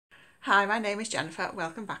Hi, my name is Jennifer.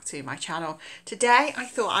 Welcome back to my channel. Today I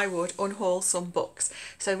thought I would unhaul some books.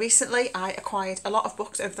 So recently I acquired a lot of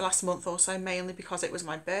books over the last month or so, mainly because it was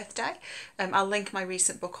my birthday. I'll link my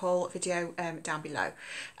recent book haul video down below.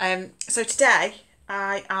 So today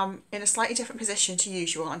I am in a slightly different position to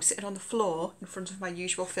usual. I'm sitting on the floor in front of my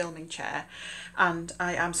usual filming chair and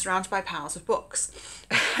I am surrounded by piles of books.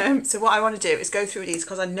 So what I want to do is go through these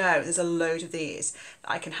because I know there's a load of these that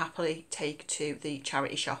I can happily take to the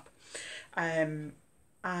charity shop. And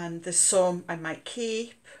there's some I might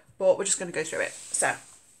keep, but we're just going to go through it. So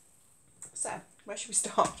where should we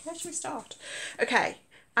start? Okay,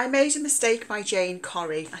 I Made a Mistake by Jane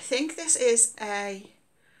Corrie. I think this is a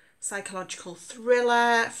psychological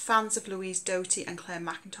thriller. Fans of Louise Doughty and Claire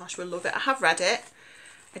McIntosh will love it. I have read it.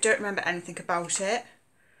 I don't remember anything about it,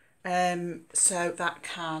 so that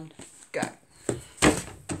can go.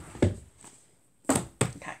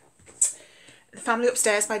 Family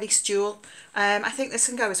Upstairs by Lisa Jewell. I think this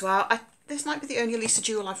can go as well. This might be the only Lisa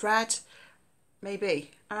Jewell I've read, maybe.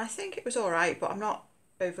 And I think it was alright, but I'm not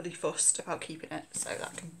overly fussed about keeping it, so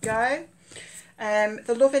that can go.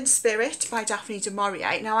 The Love in Spirit by Daphne du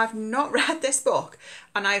Maurier. Now, I've not read this book,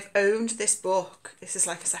 and I've owned this book. This is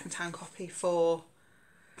like a second-hand copy for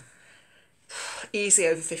easily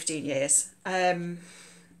over 15 years. But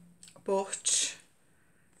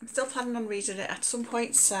I'm still planning on reading it at some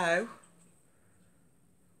point, so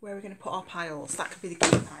where are we going to put our piles? That could be the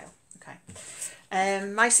key pile. Okay.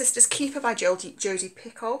 My Sister's Keeper by Jodie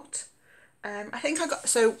Picoult. I think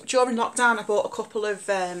so during lockdown I bought a couple of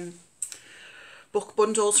book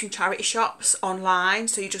bundles from charity shops online.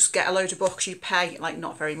 So you just get a load of books, you pay like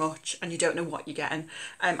not very much and you don't know what you're getting.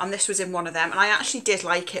 And this was in one of them and I actually did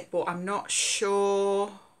like it, but I'm not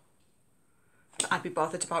sure that I'd be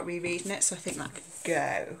bothered about rereading it. So I think that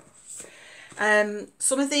could go.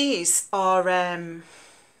 Some of these are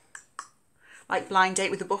like blind date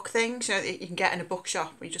with a book things, you know, that you can get in a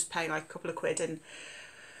bookshop where you just pay like a couple of quid and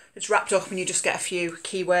it's wrapped up and you just get a few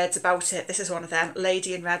keywords about it. This is one of them.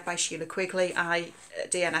 Lady in Red by Sheila Quigley. I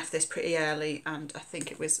DNF'd this pretty early and I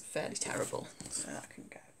think it was fairly terrible, so that can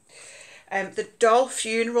go. The Doll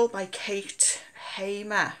Funeral by Kate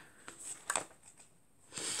Hamer.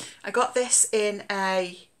 I got this in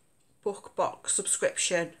a book box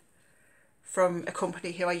subscription from a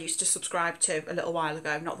company who I used to subscribe to a little while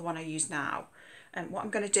ago, not the one I use now. And what I'm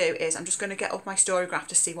going to do is I'm just going to get up my story graph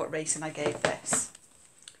to see what rating I gave this.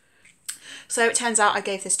 So it turns out I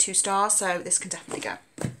gave this 2 stars, so this can definitely go.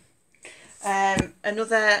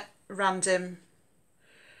 Another random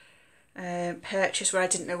purchase where I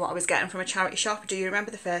didn't know what I was getting from a charity shop. Do You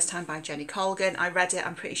Remember the First Time by Jenny Colgan. I read it,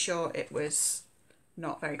 I'm pretty sure it was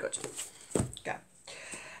not very good. Go.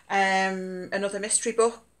 Another mystery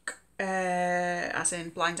book, as in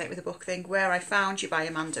Blind Date with a Book thing, Where I Found You by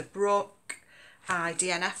Amanda Brooke. I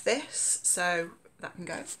DNF this, so that can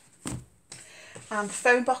go. And The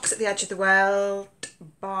Phone Box at the Edge of the World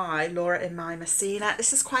by Laura Imai Messina.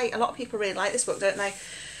 This is quite, a lot of people really like this book, don't they?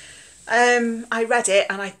 I read it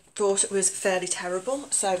and I thought it was fairly terrible,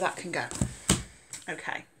 so that can go.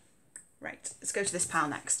 Okay, right, let's go to this pile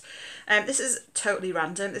next. This is totally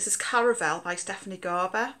random. This is Caravel by Stephanie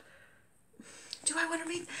Garber. Do I want to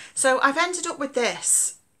read? So I've ended up with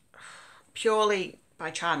this purely by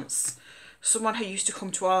chance. Someone who used to come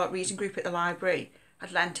to our reading group at the library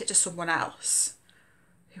had lent it to someone else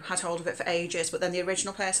who had hold of it for ages, but then the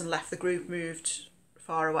original person left the group, moved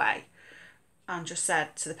far away, and just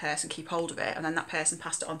said to the person, keep hold of it, and then that person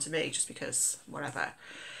passed it on to me just because whatever.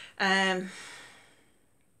 I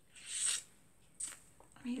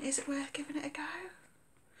mean, is it worth giving it a go?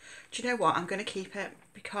 Do you know what? I'm going to keep it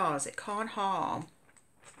because it can't harm.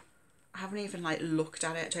 I haven't even like looked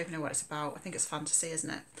at it. I don't even know what it's about. I think it's fantasy, isn't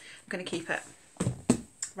it? I'm going to keep it.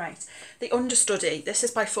 Right. The Understudy. This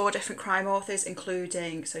is by 4 different crime authors,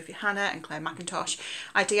 including Sophie Hannah and Claire McIntosh.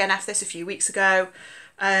 I DNF'd this a few weeks ago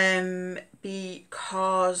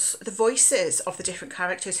because the voices of the different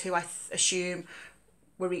characters who I assume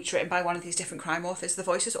were each written by one of these different crime authors, the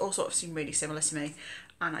voices all sort of seem really similar to me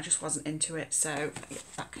and I just wasn't into it, so yeah,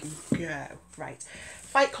 that can go. Right.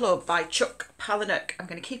 Fight Club by Chuck Palahniuk. I'm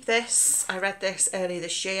going to keep this. I read this earlier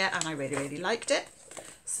this year and I really, really liked it,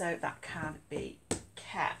 so that can be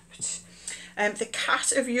kept. The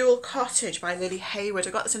Cat of Yule Cottage by Lily Hayward.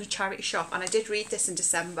 I got this in a charity shop and I did read this in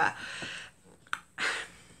December.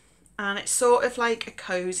 And it's sort of like a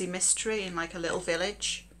cosy mystery in like a little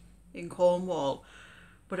village in Cornwall,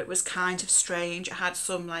 but it was kind of strange. It had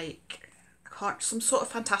some like some sort of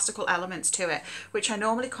fantastical elements to it, which I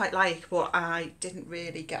normally quite like, but I didn't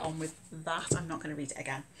really get on with that. I'm not going to read it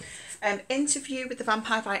again. Interview with the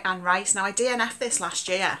Vampire by Anne Rice. Now, I DNF'd this last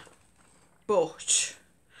year, but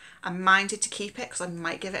I'm minded to keep it because I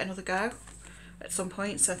might give it another go at some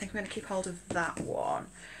point. So I think I'm going to keep hold of that one.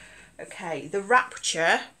 Okay, The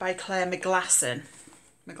Rapture by Claire McGlasson.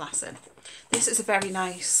 This is a very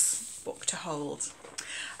nice book to hold.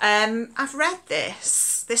 I've read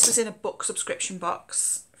this. This was in a book subscription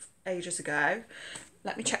box ages ago.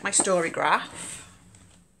 Let me check my story graph.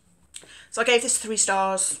 So I gave this 3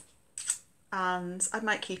 stars and I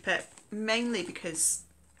might keep it mainly because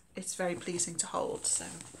it's very pleasing to hold. So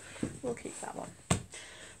we'll keep that one.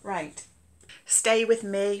 Right. Stay With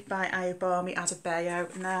Me by Ayobami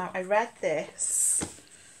Adebayo. Now, I read this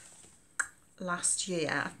last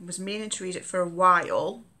year. I was meaning to read it for a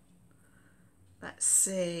while. Let's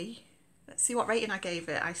see what rating I gave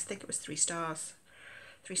it. I think it was 3 stars.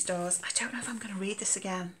 3 stars. I don't know if I'm going to read this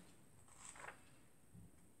again.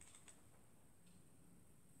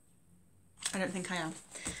 I don't think I am.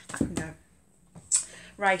 That can go.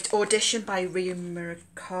 Right, Audition by Ria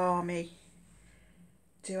Murakami.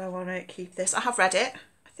 Do I want to keep this? I have read it.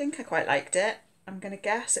 I think I quite liked it. I'm going to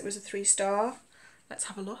guess it was a 3 star. Let's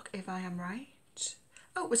have a look if I am right.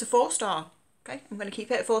 Oh, it was a 4 star. Okay, I'm going to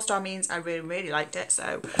keep it. 4 star means I really, really liked it,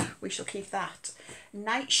 so we shall keep that.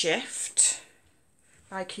 Night Shift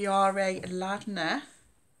by Chiara Ladner.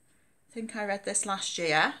 I think I read this last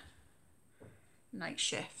year. Night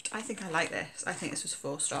Shift. I think I like this. I think this was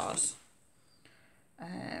 4 stars.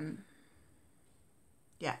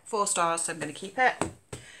 Yeah, 4 stars, so I'm going to keep it.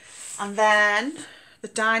 And then The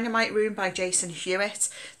Dynamite Room by Jason Hewitt.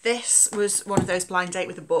 This was one of those blind date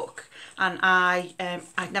with a book, and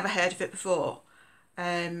I'd never heard of it before.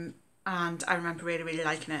 And I remember really, really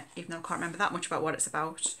liking it, even though I can't remember that much about what it's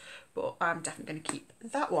about. But I'm definitely going to keep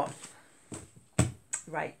that one.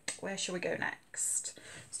 Right, where shall we go next?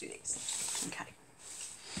 Let's do these. Okay.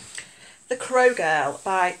 The Crow Girl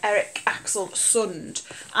by Eric Axel Sund.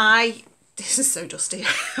 This is so dusty.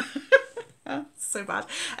 So bad.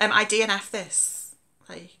 I DNF'd this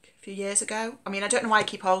like a few years ago. I mean, I don't know why I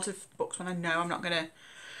keep hold of books when I know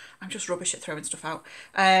I'm just rubbish at throwing stuff out.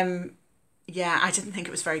 Yeah, I didn't think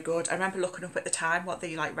it was very good. I remember looking up at the time what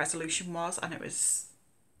the resolution was, and it was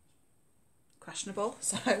questionable,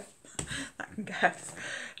 so that can go.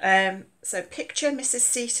 So Picture Mrs.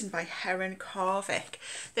 Seaton by Heron Carvick.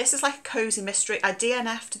 This is like a cosy mystery. I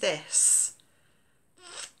DNF'd this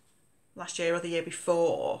last year or the year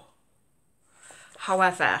before.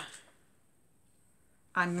 However,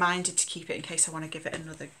 I'm minded to keep it in case I want to give it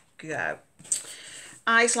another go.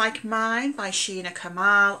 Eyes Like Mine by Sheena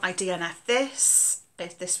Kamal. I DNF'd this.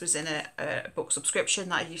 If this was in a book subscription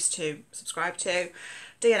that I used to subscribe to.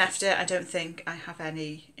 DNF'd it. I don't think I have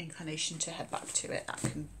any inclination to head back to it. That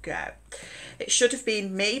can go. It Should Have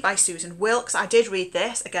Been Me by Susan Wilkes. I did read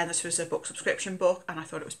this. Again, this was a book subscription book and I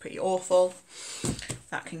thought it was pretty awful.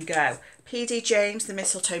 That can go. P.D. James, The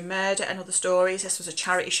Mistletoe Murder and Other Stories. This was a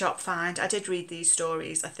charity shop find. I did read these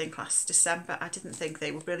stories, I think, last December. I didn't think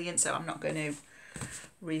they were brilliant, so I'm not going to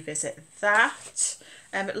revisit that.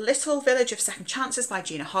 Little Village of Second Chances by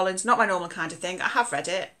Gina Hollins. Not my normal kind of thing. I have read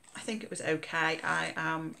it. I think it was okay. I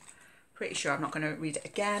am pretty sure I'm not going to read it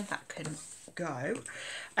again. That can go.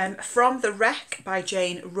 From the Wreck by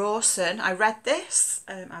Jane Rawson. I read this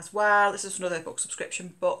as well. This is another book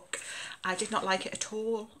subscription book. I did not like it at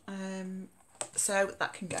all. So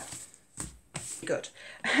that can go. Good.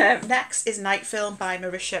 Next is Night Film by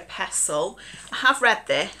Marisha Pessel. I have read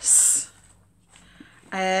this.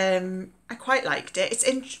 I quite liked it.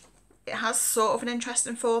 It has sort of an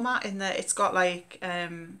interesting format in that it's got like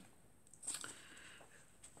that's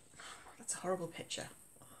a horrible picture.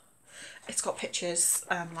 It's got pictures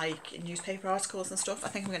like newspaper articles and stuff. I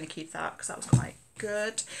think I'm going to keep that because that was quite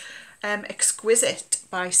good. Exquisite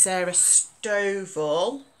by Sarah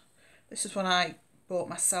Stovall. This is one I bought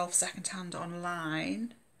myself secondhand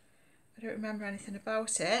online. I don't remember anything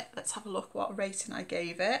about it. Let's have a look what rating I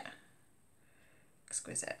gave it.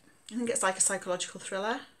 Exquisite. I think it's like a psychological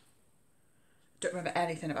thriller. Don't remember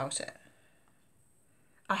anything about it.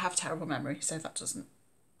 I have terrible memory, so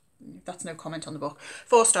that's no comment on the book.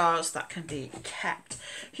 4 stars, that can be kept.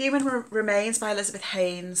 Human Remains by Elizabeth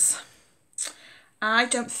Haynes. I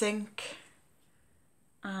don't think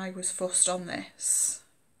I was fussed on this.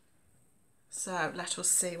 So let us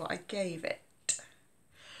see what I gave it.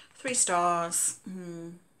 3 stars.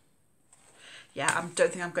 Yeah, I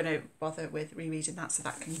don't think I'm going to bother with rereading that, so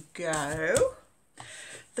that can go.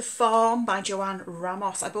 The Farm by Joanne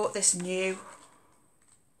Ramos. I bought this new.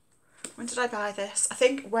 When did I buy this? I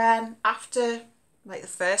think after like the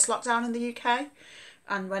first lockdown in the UK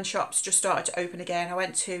and when shops just started to open again, I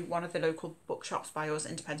went to one of the local bookshops by us,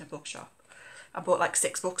 independent bookshop. I bought like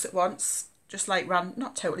 6 books at once, just like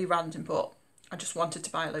not totally random, but I just wanted to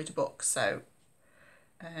buy a load of books, so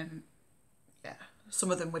yeah,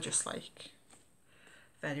 some of them were just like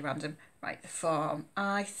fairly random. Right, The Farm.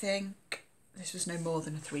 I think this was no more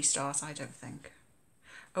than a 3 stars, I don't think.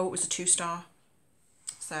 Oh, it was a 2-star.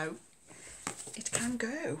 So it can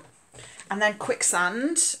go. And then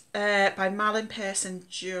Quicksand by Malin Persson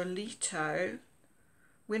Giolito,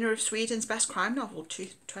 winner of Sweden's Best Crime Novel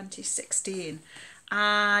 2016.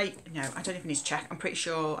 I don't even need to check. I'm pretty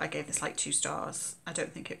sure I gave this like 2 stars. I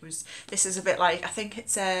don't think it was. This is a bit like, I think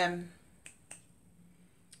it's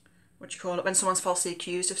what do you call it, when someone's falsely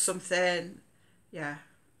accused of something. Yeah,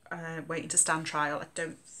 waiting to stand trial. I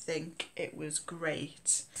don't think it was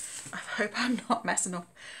great. I hope I'm not messing up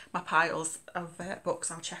my piles of books.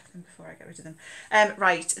 I'll check them before I get rid of them.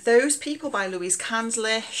 Right, Those People by Louise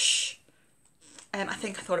Candlish. I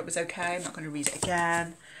think I thought it was okay. I'm not going to read it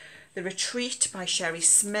again. The Retreat by Sherry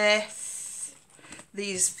Smith.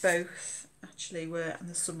 These both actually were, and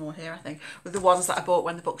there's some more here I think, were the ones that I bought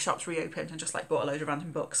when the bookshops reopened and just like bought a load of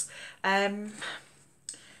random books. The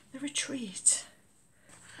Retreat.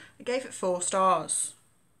 I gave it 4 stars.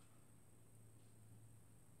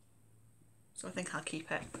 So I think I'll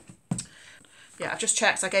keep it. Yeah, I've just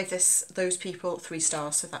checked. I gave Those People 3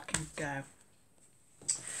 stars, so that can go.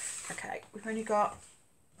 Okay, we've only got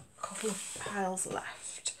a couple of piles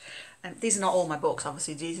left. These are not all my books,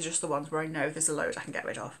 obviously. These are just the ones where I know there's a load I can get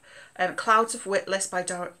rid of. Clouds of Witness by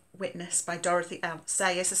Dorothy L.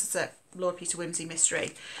 Sayers. This is a Lord Peter Wimsey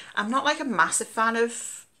mystery. I'm not like a massive fan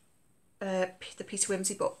of the Peter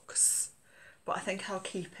Wimsey books, but I think I'll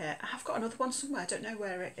keep it. I have got another one somewhere. I don't know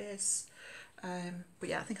where it is. But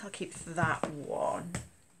yeah, I think I'll keep that one.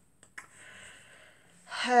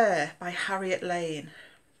 Her by Harriet Lane.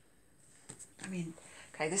 I mean,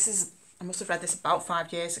 okay, this is, I must have read this about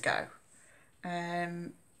 5 years ago.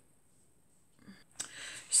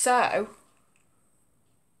 So,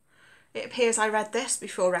 it appears I read this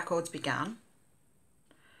before records began.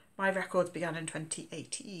 My records began in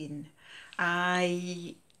 2018.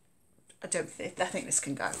 I think this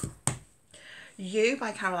can go. You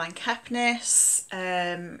by Caroline Kepnes.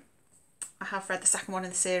 I have read the second one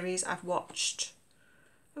in the series. I've watched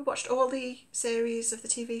all the series of the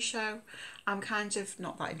TV show. I'm kind of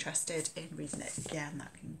not that interested in reading it again.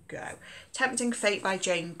 That can go. Tempting Fate by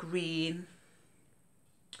Jane Green.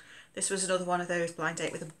 This was another one of those blind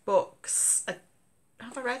date with the books.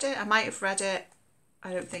 Have I read it? I might have read it.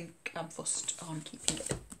 I don't think I'm fussed on keeping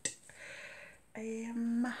it.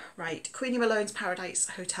 Right, Queenie Malone's Paradise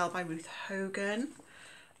Hotel by Ruth Hogan.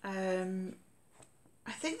 I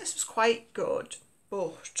think this was quite good,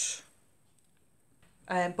 but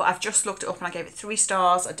I've just looked it up and I gave it 3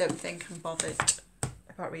 stars. I don't think I'm bothered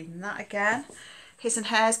about reading that again. His and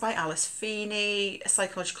Hers by Alice Feeney, a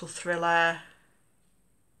psychological thriller.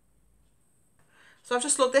 So I've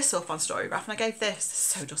just looked this up on Storygraph and I gave this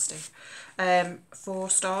so dusty, 4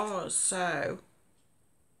 stars. So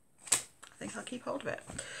I think I'll keep hold of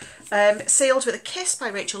it. Sealed with a Kiss by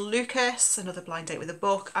Rachel Lucas, another blind date with a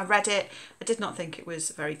book. I read it. I did not think it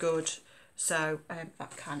was very good, so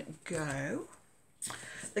that can go.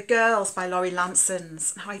 The Girls by Laurie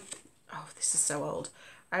Lansons. Now oh, this is so old.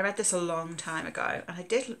 I read this a long time ago and I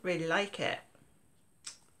did really like it,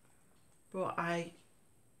 but I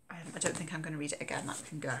don't think I'm going to read it again. That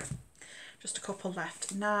can go. Just a couple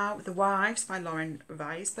left now. The Wives by Lauren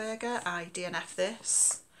Weisberger. I DNF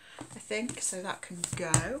this, I think, so that can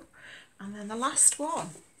go. And then the last one,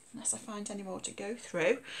 unless I find any more to go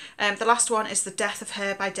through. The last one is The Death of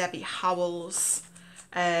Her by Debbie Howells.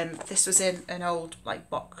 This was in an old like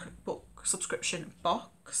book subscription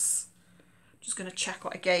box. Just going to check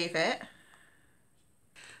what I gave it.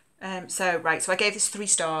 So I gave this 3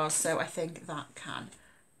 stars, so I think that can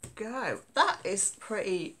go. That is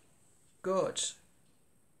pretty good.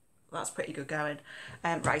 That's pretty good going.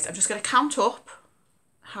 Right, I'm just going to count up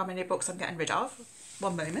how many books I'm getting rid of.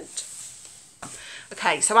 One moment.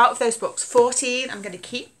 Okay, so out of those books, 14 I'm going to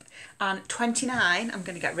keep and 29 I'm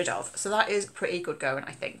going to get rid of. So that is pretty good going,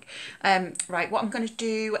 I think. Right, what I'm going to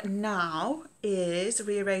do now is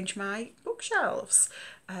rearrange my bookshelves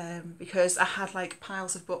because I had like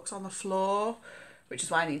piles of books on the floor, which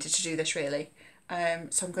is why I needed to do this really.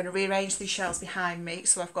 So I'm going to rearrange these shelves behind me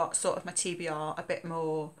so I've got sort of my TBR a bit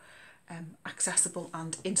more accessible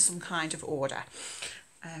and in some kind of order.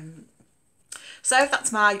 So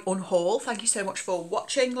that's my unhaul. Thank you so much for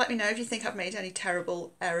watching. Let me know if you think I've made any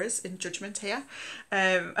terrible errors in judgment here.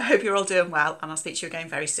 I hope you're all doing well and I'll speak to you again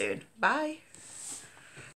very soon. Bye.